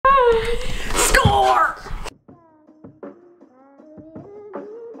Score!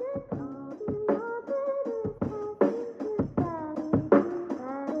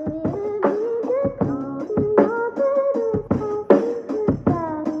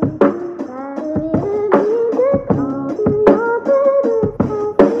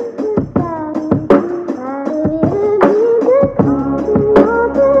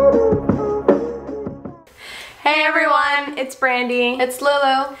 It's Brandi. It's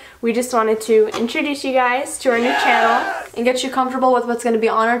Lulu. We just wanted to introduce you guys to our new channel and get you comfortable with what's going to be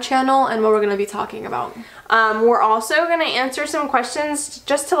on our channel and what we're going to be talking about. We're also going to answer some questions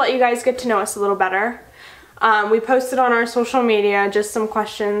just to let you guys get to know us a little better. We posted on our social media just some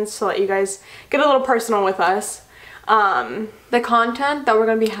questions to let you guys get a little personal with us. The content that we're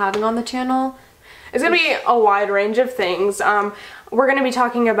going to be having on the channel is going to be a wide range of things. We're going to be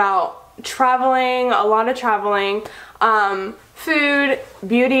talking about traveling, a lot of traveling, food,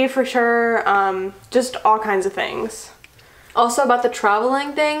 beauty for sure, just all kinds of things. Also about the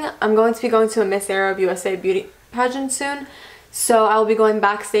traveling thing, I'm going to be going to a Miss Arab USA beauty pageant soon, so I'll be going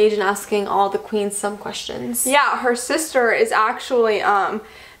backstage and asking all the queens some questions. Yeah, her sister is actually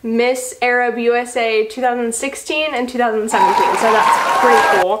Miss Arab USA 2016 and 2017, so that's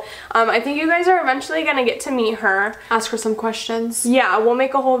pretty cool. I think you guys are eventually gonna get to meet her. Ask her some questions. Yeah, we'll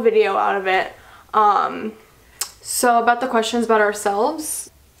make a whole video out of it. So about the questions about ourselves.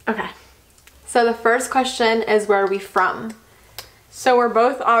 Okay. So the first question is, where are we from? So we're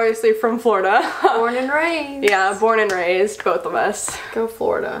both obviously from Florida. Born and raised. Yeah, born and raised, both of us. Go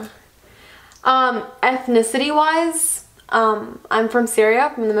Florida. Ethnicity wise, I'm from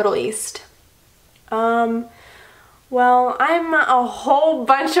Syria, from the Middle East. Well, I'm a whole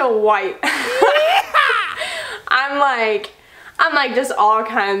bunch of white. I'm like just all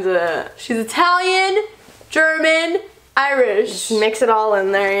kinds of... She's Italian, German, Irish. Just mix it all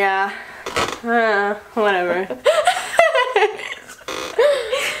in there, yeah. Whatever.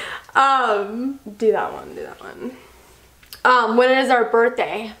 Do that one. When is our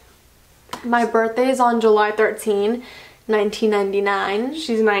birthday? My birthday is on July 13, 1999.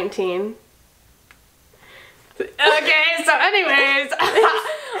 She's 19. Okay, so anyways.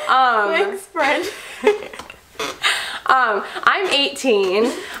 Thanks, friend. I'm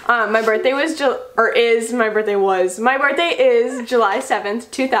 18. My birthday is July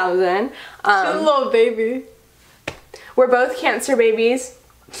 7th, 2000. She's a little baby. We're both Cancer babies.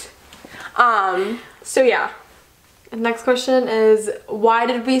 So yeah. Next question is, why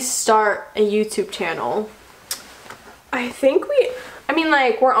did we start a YouTube channel? I think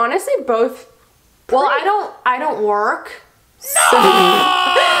we're honestly both well, I don't work.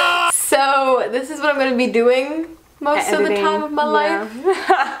 So this is what I'm going to be doing most of the time of my life.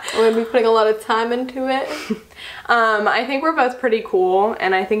 I'm going to be putting a lot of time into it. I think we're both pretty cool,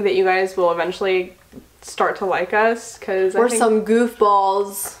 and I think that you guys will eventually start to like us because we're some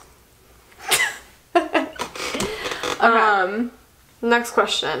goofballs. Okay. Next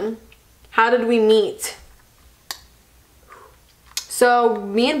question. How did we meet? So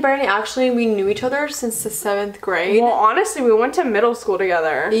me and Brandi, we knew each other since the 7th grade. Well, honestly, we went to middle school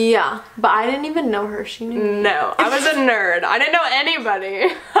together. Yeah, but I didn't even know her. She knew me. No, I was a nerd. I didn't know anybody.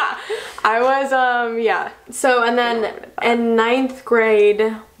 I was, yeah. So, and then in 9th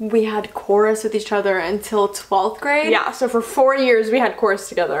grade, we had chorus with each other until 12th grade. Yeah, so for 4 years we had chorus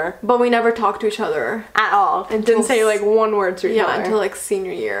together. But we never talked to each other. At all. And didn't say like one word to each other. Yeah, until like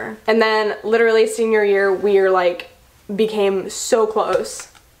senior year. And then literally senior year, we are like, became so close.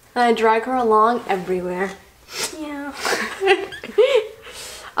 And I drag her along everywhere. Yeah.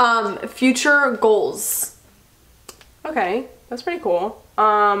 Future goals. Okay, that's pretty cool.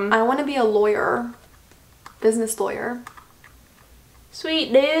 I want to be a lawyer. Business lawyer.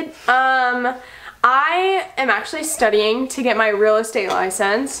 Sweet, dude. I am actually studying to get my real estate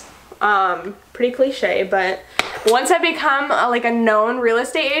license. Pretty cliche, but once I become like a known real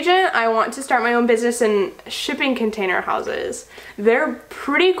estate agent, I want to start my own business in shipping container houses. They're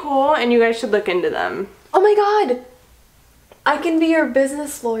pretty cool, and you guys should look into them. Oh my god! I can be your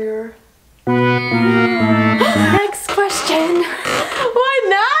business lawyer. Next question. Why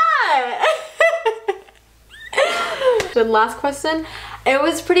not? The last question. It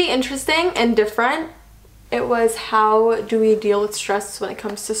was pretty interesting and different. It was, how do we deal with stress when it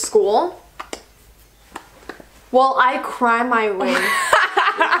comes to school? Well, I cry my way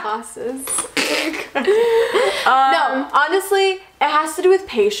through classes. No, honestly, it has to do with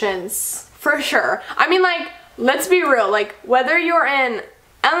patience. For sure. I mean, like, let's be real. Like, whether you're in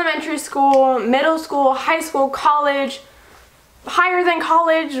elementary school, middle school, high school, college, higher than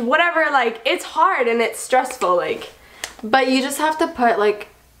college, whatever, like, it's hard and it's stressful, like. But you just have to put, like,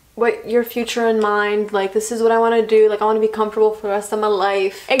 what your future in mind. Like, this is what I want to do. Like, I want to be comfortable for the rest of my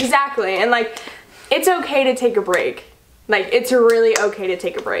life. Exactly. And like, it's okay to take a break. Like, it's really okay to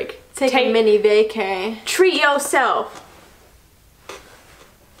take a break. Take a mini vacay. Treat yourself.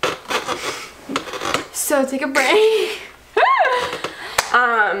 So take a break.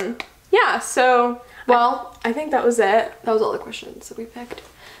 Yeah, so, well, I think that was it. That was all the questions that we picked.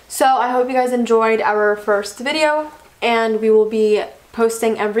 So I hope you guys enjoyed our first video, and we will be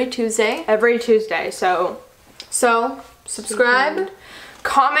posting every Tuesday. Every Tuesday, so subscribe.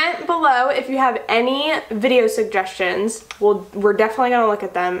 Comment below if you have any video suggestions. We're definitely gonna look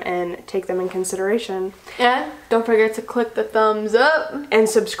at them and take them in consideration. And don't forget to click the thumbs up. And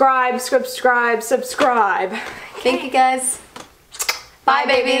subscribe. Thank you guys. Bye,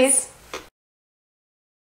 babies.